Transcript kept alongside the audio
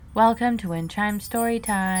Welcome to Wind Chime Story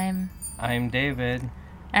Time. I'm David.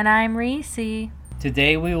 And I'm Reese.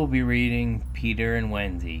 Today we will be reading Peter and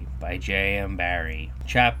Wendy by J.M. Barrie.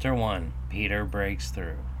 Chapter 1, Peter Breaks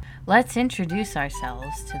Through. Let's introduce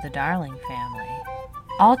ourselves to the Darling family.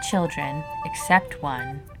 All children, except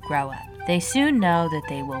one, grow up. They soon know that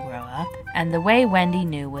they will grow up, and the way Wendy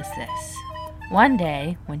knew was this. One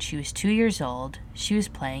day, when she was 2 years old, she was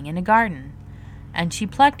playing in a garden, and she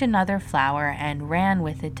plucked another flower and ran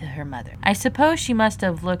with it to her mother. I suppose she must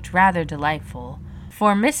have looked rather delightful,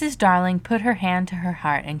 for Mrs. Darling put her hand to her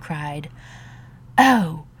heart and cried,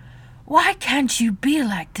 "Oh, why can't you be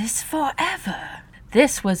like this forever?"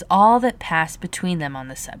 This was all that passed between them on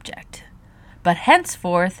the subject. But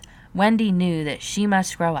henceforth, Wendy knew that she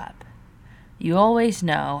must grow up. You always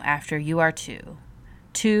know after you are 2.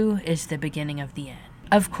 2 is the beginning of the end.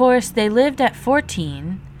 Of course, they lived at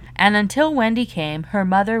 14, and until Wendy came, her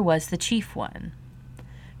mother was the chief one.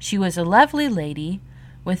 She was a lovely lady,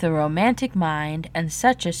 with a romantic mind and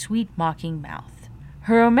such a sweet mocking mouth.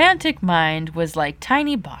 Her romantic mind was like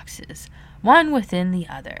tiny boxes, one within the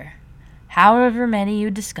other. However many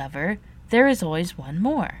you discover, there is always one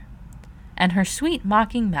more. And her sweet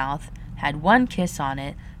mocking mouth had one kiss on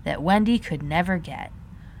it that Wendy could never get,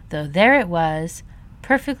 though there it was,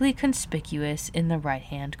 perfectly conspicuous in the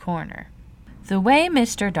right-hand corner. The way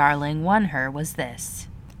Mr. Darling won her was this.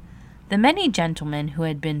 The many gentlemen who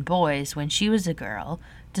had been boys when she was a girl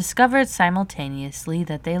discovered simultaneously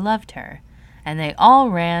that they loved her, and they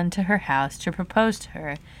all ran to her house to propose to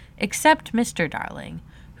her, except Mr. Darling,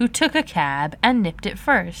 who took a cab and nipped it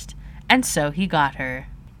first, and so he got her.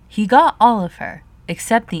 He got all of her,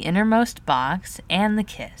 except the innermost box and the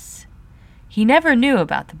kiss. He never knew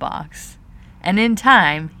about the box, and in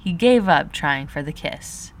time he gave up trying for the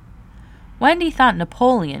kiss. Wendy thought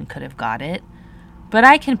Napoleon could have got it, but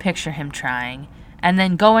I can picture him trying, and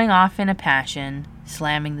then going off in a passion,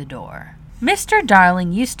 slamming the door. Mr.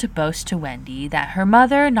 Darling used to boast to Wendy that her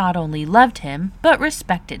mother not only loved him, but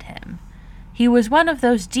respected him. He was one of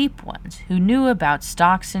those deep ones who knew about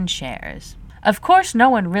stocks and shares. Of course, no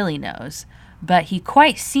one really knows, but he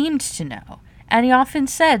quite seemed to know, and he often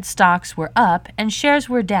said stocks were up and shares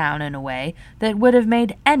were down in a way that would have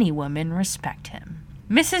made any woman respect him.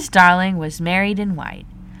 Mrs. Darling was married in white,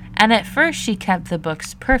 and at first she kept the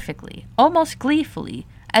books perfectly, almost gleefully,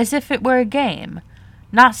 as if it were a game,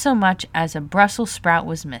 not so much as a Brussels sprout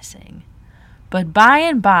was missing. But by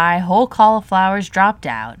and by whole cauliflowers dropped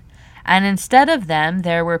out, and instead of them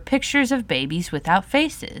there were pictures of babies without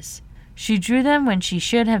faces. She drew them when she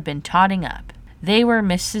should have been totting up. They were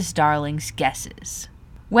Mrs. Darling's guesses.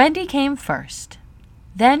 Wendy came first,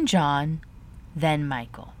 then John, then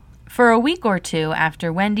Michael. For a week or two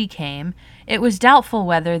after Wendy came, it was doubtful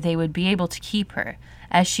whether they would be able to keep her,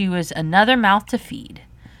 as she was another mouth to feed.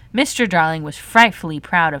 Mr. Darling was frightfully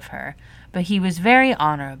proud of her, but he was very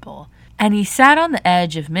honorable, and he sat on the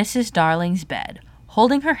edge of Mrs. Darling's bed,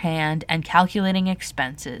 holding her hand and calculating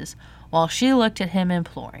expenses, while she looked at him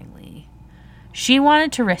imploringly. She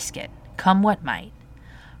wanted to risk it, come what might,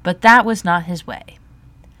 but that was not his way.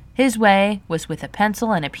 His way was with a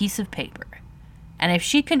pencil and a piece of paper, and if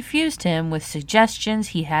she confused him with suggestions,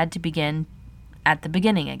 he had to begin at the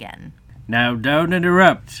beginning again. Now don't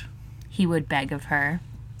interrupt, he would beg of her.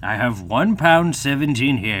 I have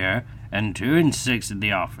 £1.17 here and 2 6 at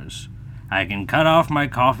the office. I can cut off my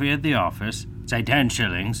coffee at the office, say 10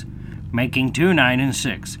 shillings, making 2 9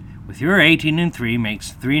 6. With your 18 3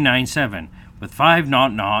 makes 397. With 5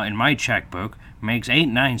 0 in my checkbook makes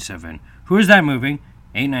 897. Who is that moving?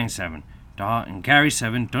 897. Dot and carry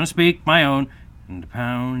 7. Don't speak, my own. And the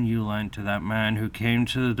pound you lent to that man who came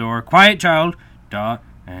to the door. Quiet, child. Dot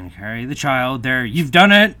and carry the child. There, you've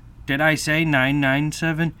done it. Did I say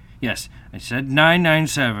 997? Yes, I said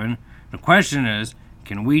 997. The question is,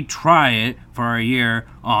 can we try it for a year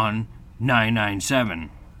on 997?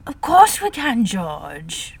 Of course we can,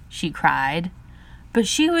 George, she cried. But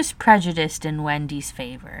she was prejudiced in Wendy's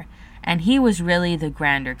favor, and he was really the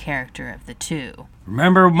grander character of the two.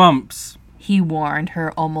 Remember mumps, he warned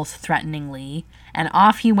her almost threateningly, and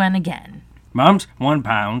off he went again. Mumps,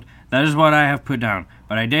 £1. That is what I have put down,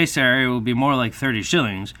 but I dare say it will be more like 30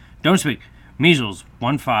 shillings. Don't speak. Measles,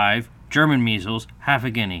 1.5. German measles, half a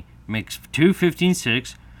guinea. Makes 2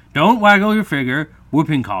 6. Don't waggle your figure.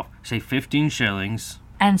 Whooping cough, say 15 shillings.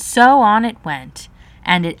 And so on it went,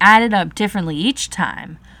 and it added up differently each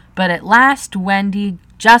time, but at last Wendy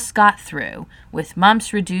just got through, with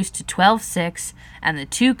mumps reduced to 12 6 and the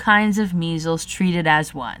 2 kinds of measles treated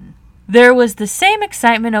as one. There was the same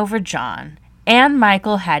excitement over John, and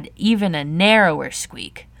Michael had even a narrower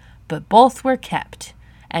squeak, but both were kept,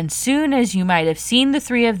 and soon as you might have seen the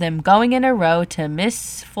three of them going in a row to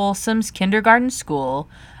Miss Folsom's kindergarten school,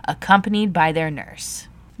 accompanied by their nurse.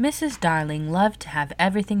 Mrs. Darling loved to have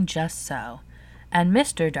everything just so, and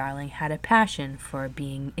Mr. Darling had a passion for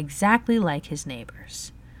being exactly like his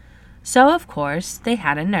neighbors. So, of course, they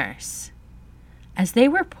had a nurse. As they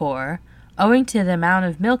were poor, owing to the amount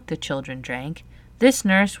of milk the children drank, this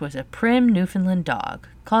nurse was a prim Newfoundland dog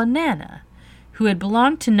called Nana, who had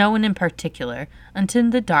belonged to no one in particular until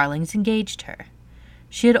the Darlings engaged her.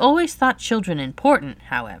 She had always thought children important,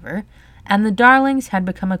 however, and the Darlings had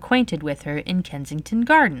become acquainted with her in Kensington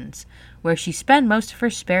Gardens, where she spent most of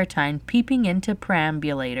her spare time peeping into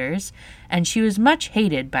perambulators, and she was much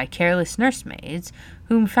hated by careless nursemaids,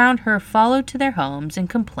 whom found her followed to their homes and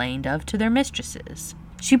complained of to their mistresses.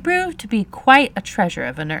 She proved to be quite a treasure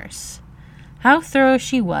of a nurse. How thorough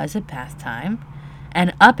she was at bath time,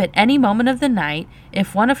 and up at any moment of the night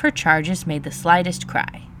if one of her charges made the slightest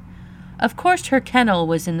cry. Of course, her kennel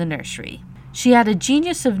was in the nursery. She had a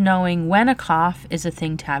genius of knowing when a cough is a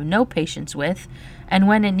thing to have no patience with, and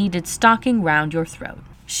when it needed stocking round your throat.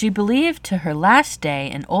 She believed to her last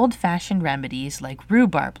day in old-fashioned remedies like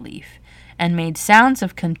rhubarb leaf, and made sounds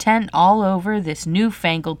of content all over this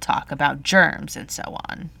new-fangled talk about germs and so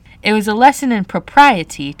on. It was a lesson in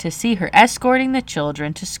propriety to see her escorting the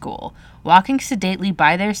children to school, walking sedately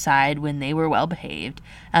by their side when they were well behaved,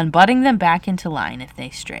 and butting them back into line if they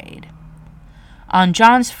strayed. On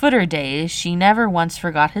John's footer days, she never once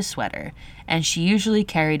forgot his sweater, and she usually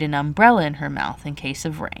carried an umbrella in her mouth in case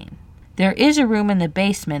of rain. There is a room in the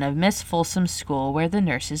basement of Miss Folsom's school where the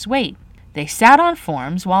nurses wait. They sat on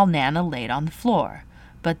forms while Nana laid on the floor,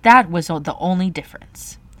 but that was the only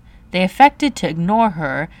difference. They affected to ignore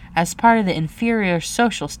her as part of the inferior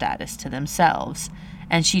social status to themselves,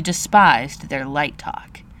 and she despised their light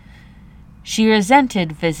talk. She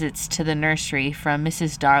resented visits to the nursery from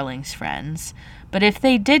Mrs. Darling's friends, but if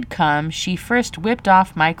they did come, she first whipped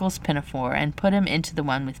off Michael's pinafore and put him into the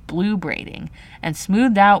one with blue braiding, and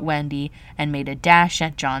smoothed out Wendy and made a dash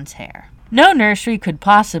at John's hair. No nursery could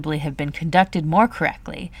possibly have been conducted more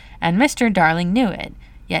correctly, and Mr. Darling knew it,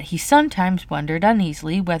 yet he sometimes wondered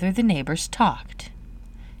uneasily whether the neighbors talked.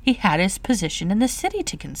 He had his position in the city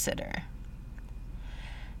to consider.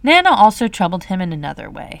 Nana also troubled him in another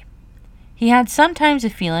way. He had sometimes a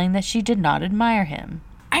feeling that she did not admire him.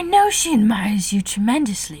 "I know she admires you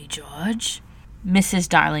tremendously, George," Mrs.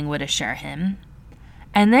 Darling would assure him,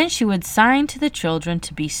 and then she would sign to the children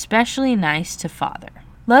to be specially nice to father.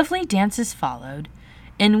 Lovely dances followed,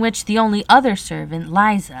 in which the only other servant,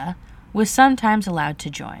 Liza, was sometimes allowed to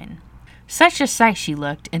join. Such a sight she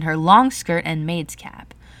looked in her long skirt and maid's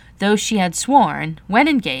cap, though she had sworn, when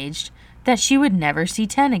engaged, that she would never see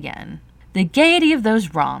 10 again. The gaiety of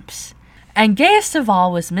those romps! And gayest of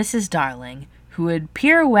all was Mrs. Darling, who would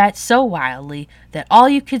pirouette so wildly that all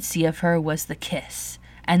you could see of her was the kiss,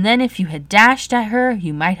 and then if you had dashed at her,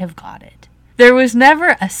 you might have got it. There was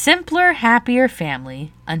never a simpler, happier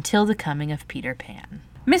family until the coming of Peter Pan.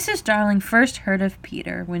 Mrs. Darling first heard of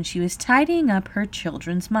Peter when she was tidying up her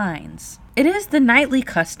children's minds. It is the nightly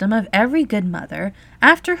custom of every good mother,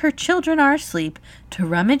 after her children are asleep, to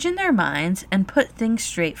rummage in their minds and put things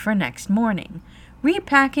straight for next morning,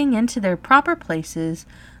 repacking into their proper places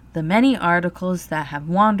the many articles that have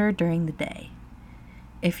wandered during the day.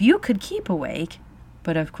 If you could keep awake,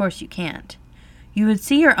 but of course you can't, you would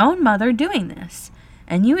see your own mother doing this,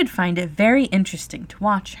 and you would find it very interesting to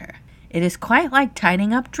watch her. It is quite like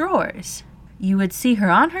tidying up drawers. You would see her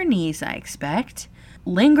on her knees, I expect,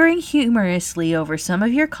 lingering humorously over some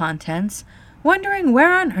of your contents, wondering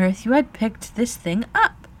where on earth you had picked this thing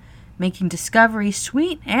up, making discoveries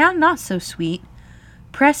sweet and not so sweet,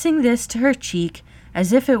 pressing this to her cheek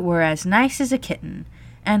as if it were as nice as a kitten,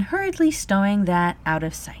 and hurriedly stowing that out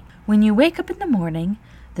of sight. When you wake up in the morning,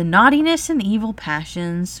 the naughtiness and evil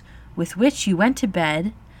passions with which you went to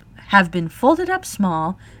bed have been folded up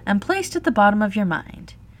small and placed at the bottom of your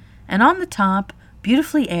mind, and on the top,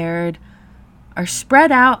 beautifully aired, are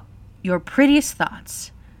spread out your prettiest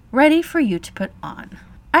thoughts, ready for you to put on.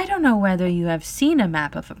 I don't know whether you have seen a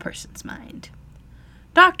map of a person's mind.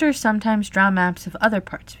 Doctors sometimes draw maps of other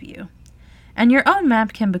parts of you, and your own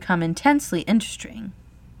map can become intensely interesting.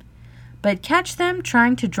 But catch them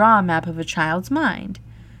trying to draw a map of a child's mind,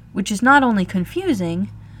 which is not only confusing,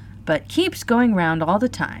 but keeps going round all the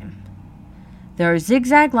time. There are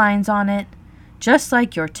zigzag lines on it, just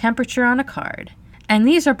like your temperature on a card, and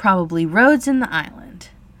these are probably roads in the island.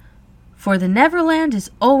 For the Neverland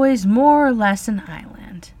is always more or less an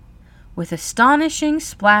island, with astonishing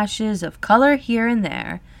splashes of color here and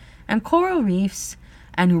there, and coral reefs,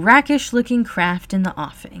 and rakish-looking craft in the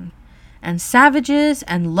offing, and savages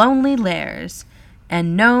and lonely lairs,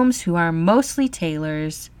 and gnomes who are mostly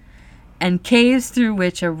tailors, and caves through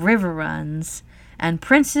which a river runs, and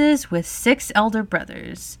princes with 6 elder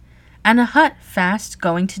brothers, and a hut fast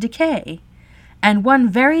going to decay, and one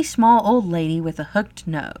very small old lady with a hooked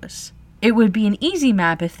nose. It would be an easy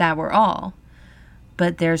map if that were all.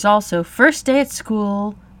 But there's also first day at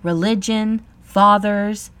school, religion,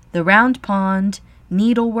 fathers, the round pond,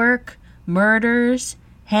 needlework, murders,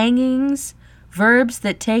 hangings, verbs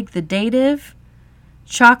that take the dative,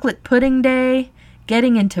 chocolate pudding day,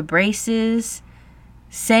 getting into braces,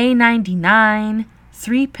 say 99,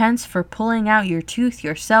 3 pence for pulling out your tooth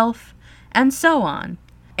yourself, and so on.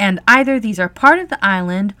 And either these are part of the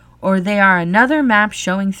island or they are another map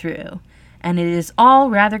showing through, and it is all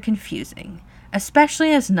rather confusing,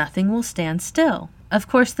 especially as nothing will stand still. Of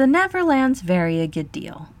course, the Neverlands vary a good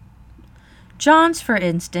deal. John's, for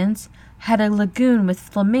instance, had a lagoon with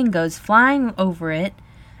flamingos flying over it,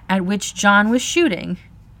 at which John was shooting,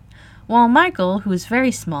 while Michael, who was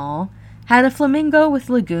very small, had a flamingo with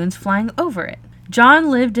lagoons flying over it. John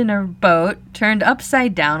lived in a boat turned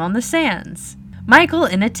upside down on the sands, Michael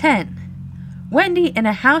in a tent, Wendy in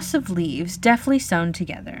a house of leaves deftly sewn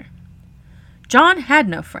together. John had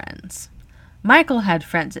no friends. Michael had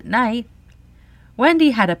friends at night.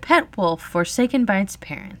 Wendy had a pet wolf forsaken by its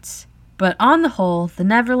parents. But on the whole, the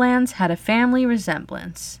Neverlands had a family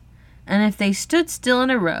resemblance, and if they stood still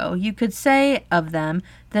in a row, you could say of them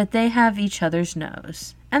that they have each other's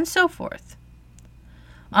nose, and so forth.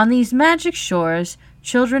 On these magic shores,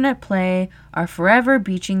 children at play are forever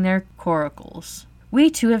beaching their coracles.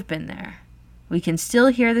 We too have been there. We can still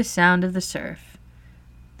hear the sound of the surf,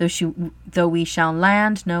 though we shall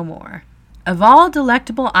land no more. Of all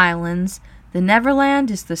delectable islands, the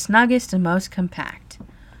Neverland is the snuggest and most compact.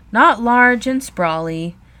 Not large and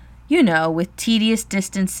sprawly, with tedious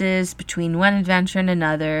distances between one adventure and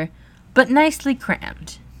another, but nicely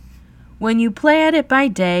crammed. When you play at it by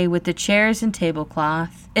day with the chairs and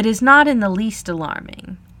tablecloth, it is not in the least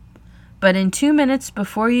alarming. But in 2 minutes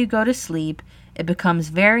before you go to sleep, it becomes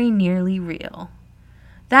very nearly real.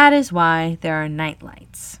 That is why there are night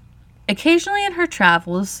lights. Occasionally in her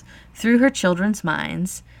travels through her children's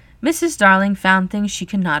minds, Mrs. Darling found things she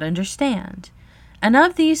could not understand, and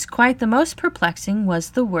of these quite the most perplexing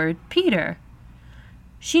was the word Peter.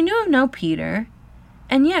 She knew of no Peter,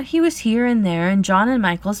 and yet he was here and there in John and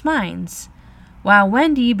Michael's minds, while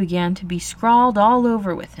Wendy began to be scrawled all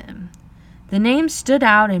over with him. The name stood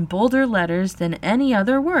out in bolder letters than any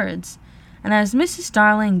other words, and as Mrs.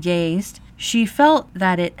 Darling gazed, she felt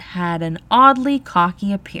that it had an oddly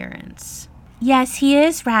cocky appearance. "Yes, he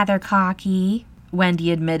is rather cocky,"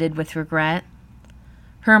 Wendy admitted with regret.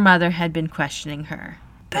 Her mother had been questioning her.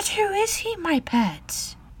 "But who is he, my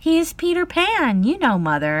pet?" "He is Peter Pan,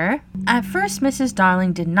 Mother." At first, Mrs.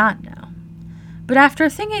 Darling did not know. But after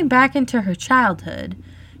thinking back into her childhood,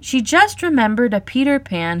 she just remembered a Peter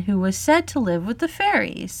Pan who was said to live with the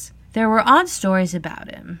fairies. There were odd stories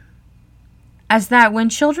about him, as that when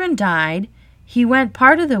children died, he went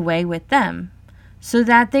part of the way with them, so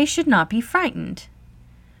that they should not be frightened.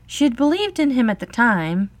 She had believed in him at the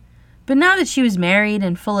time, but now that she was married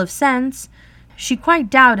and full of sense, she quite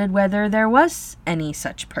doubted whether there was any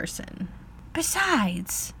such person.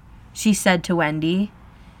 "Besides," she said to Wendy,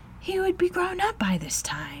 "he would be grown up by this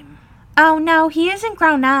time." "Oh, no, he isn't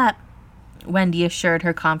grown up," Wendy assured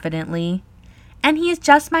her confidently, "and he is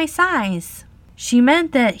just my size." She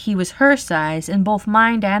meant that he was her size in both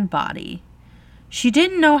mind and body. She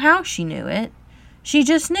didn't know how she knew it. She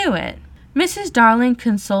just knew it. Mrs. Darling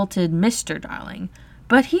consulted Mr. Darling,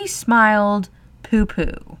 but he smiled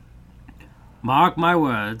pooh-pooh. "Mark my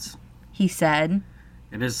words," he said.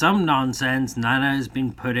 "It is some nonsense Nana has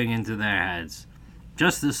been putting into their heads.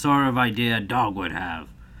 Just the sort of idea a dog would have.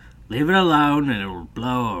 Leave it alone and it will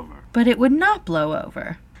blow over." But it would not blow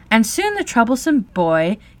over. And soon the troublesome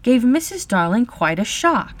boy gave Mrs. Darling quite a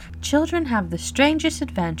shock. Children have the strangest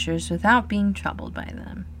adventures without being troubled by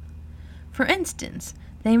them. For instance,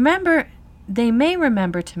 they may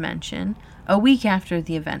remember to mention, a week after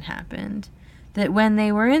the event happened, that when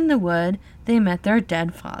they were in the wood, they met their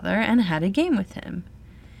dead father and had a game with him.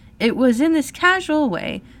 It was in this casual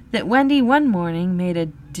way that Wendy one morning made a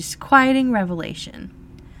disquieting revelation.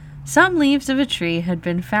 Some leaves of a tree had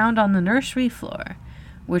been found on the nursery floor,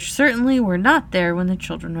 which certainly were not there when the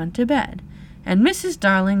children went to bed, and Mrs.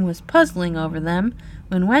 Darling was puzzling over them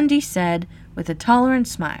when Wendy said, with a tolerant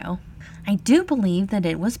smile, "I do believe that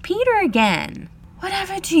it was Peter again."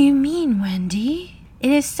 "Whatever do you mean, Wendy?"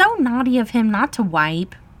 "It is so naughty of him not to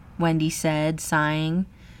wipe," Wendy said, sighing.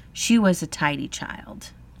 She was a tidy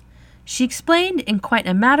child. She explained in quite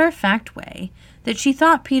a matter-of-fact way that she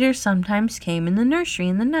thought Peter sometimes came in the nursery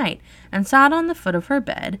in the night and sat on the foot of her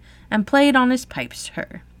bed and played on his pipes to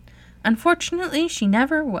her. Unfortunately, she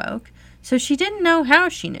never awoke, so she didn't know how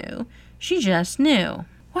she knew. She just knew.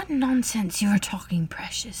 "What nonsense you are talking,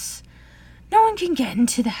 Precious. No one can get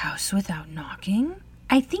into the house without knocking."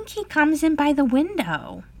 "I think he comes in by the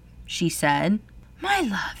window," she said. "My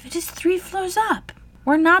love, it is 3 floors up.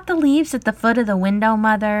 Were not the leaves at the foot of the window,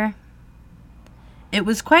 Mother?" It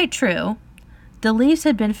was quite true. The leaves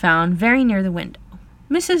had been found very near the window.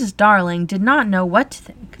 Mrs. Darling did not know what to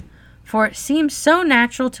think, for it seemed so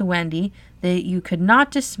natural to Wendy that you could not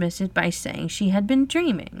dismiss it by saying she had been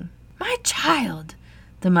dreaming. "My child,"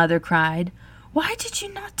 the mother cried, "why did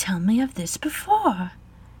you not tell me of this before?"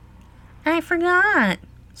 "I forgot,"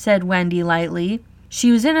 said Wendy lightly.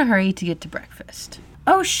 She was in a hurry to get to breakfast.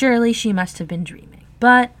 Oh, surely she must have been dreaming.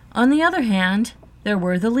 But, on the other hand, there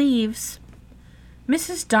were the leaves.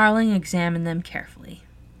 Mrs. Darling examined them carefully.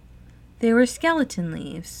 They were skeleton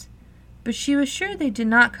leaves, but she was sure they did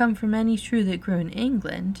not come from any tree that grew in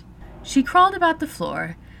England. She crawled about the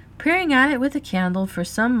floor, peering at it with a candle for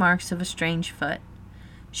some marks of a strange foot.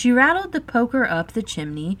 She rattled the poker up the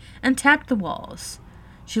chimney and tapped the walls.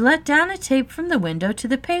 She let down a tape from the window to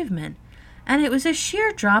the pavement, and it was a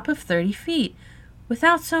sheer drop of 30 feet,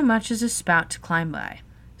 without so much as a spout to climb by.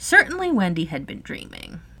 Certainly Wendy had been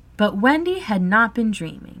dreaming. But Wendy had not been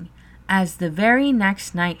dreaming, as the very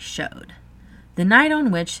next night showed, the night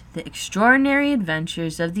on which the extraordinary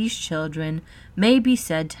adventures of these children may be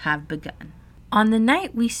said to have begun. On the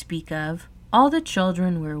night we speak of, all the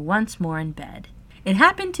children were once more in bed. It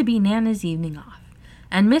happened to be Nana's evening off,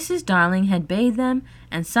 and Mrs. Darling had bathed them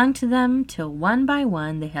and sung to them till one by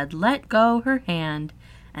one they had let go her hand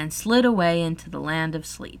and slid away into the land of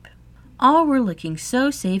sleep. All were looking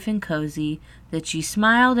so safe and cozy that she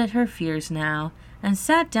smiled at her fears now and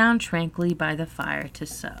sat down tranquilly by the fire to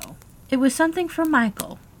sew. It was something for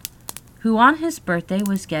Michael, who on his birthday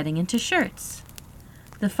was getting into shirts.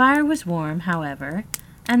 The fire was warm, however,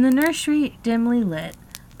 and the nursery dimly lit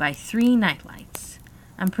by 3 nightlights,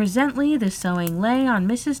 and presently the sewing lay on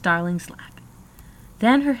Mrs. Darling's lap.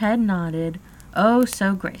 Then her head nodded, oh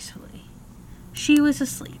so gracefully. She was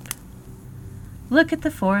asleep. Look at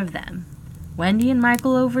the 4 of them, Wendy and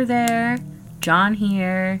Michael over there, John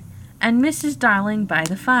here, and Mrs. Darling by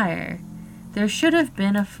the fire. There should have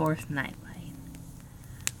been a 4th nightlight.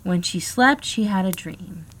 When she slept, she had a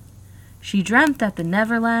dream. She dreamt that the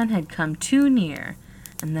Neverland had come too near,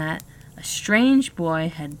 and that a strange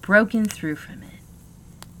boy had broken through from it.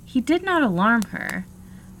 He did not alarm her,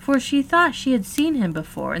 for she thought she had seen him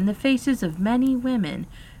before in the faces of many women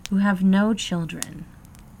who have no children.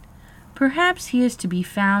 Perhaps he is to be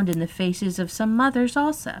found in the faces of some mothers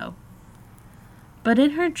also. But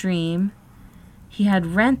in her dream, he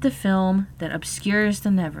had rent the film that obscures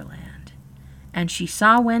the Neverland, and she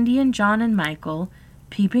saw Wendy and John and Michael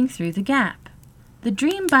peeping through the gap. The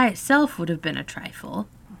dream by itself would have been a trifle,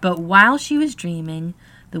 but while she was dreaming,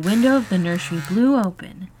 the window of the nursery blew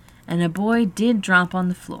open, and a boy did drop on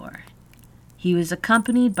the floor. He was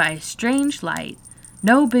accompanied by a strange light,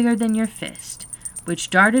 no bigger than your fist,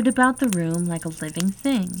 which darted about the room like a living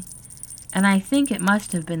thing, and I think it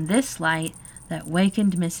must have been this light that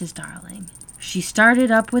wakened Mrs. Darling. She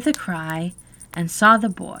started up with a cry and saw the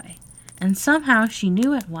boy, and somehow she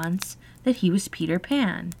knew at once that he was Peter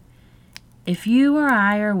Pan. If you or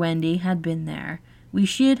I or Wendy had been there, we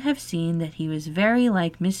should have seen that he was very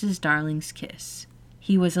like Mrs. Darling's kiss.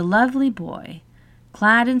 He was a lovely boy,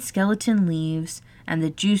 clad in skeleton leaves and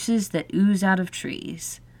the juices that ooze out of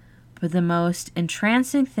trees. But the most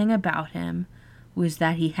entrancing thing about him was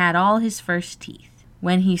that he had all his first teeth.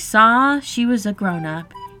 When he saw she was a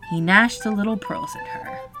grown-up, he gnashed the little pearls at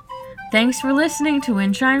her. Thanks for listening to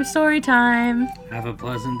Windchime Storytime. Have a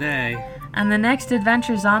pleasant day. And the next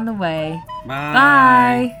adventure's on the way. Bye.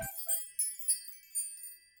 Bye.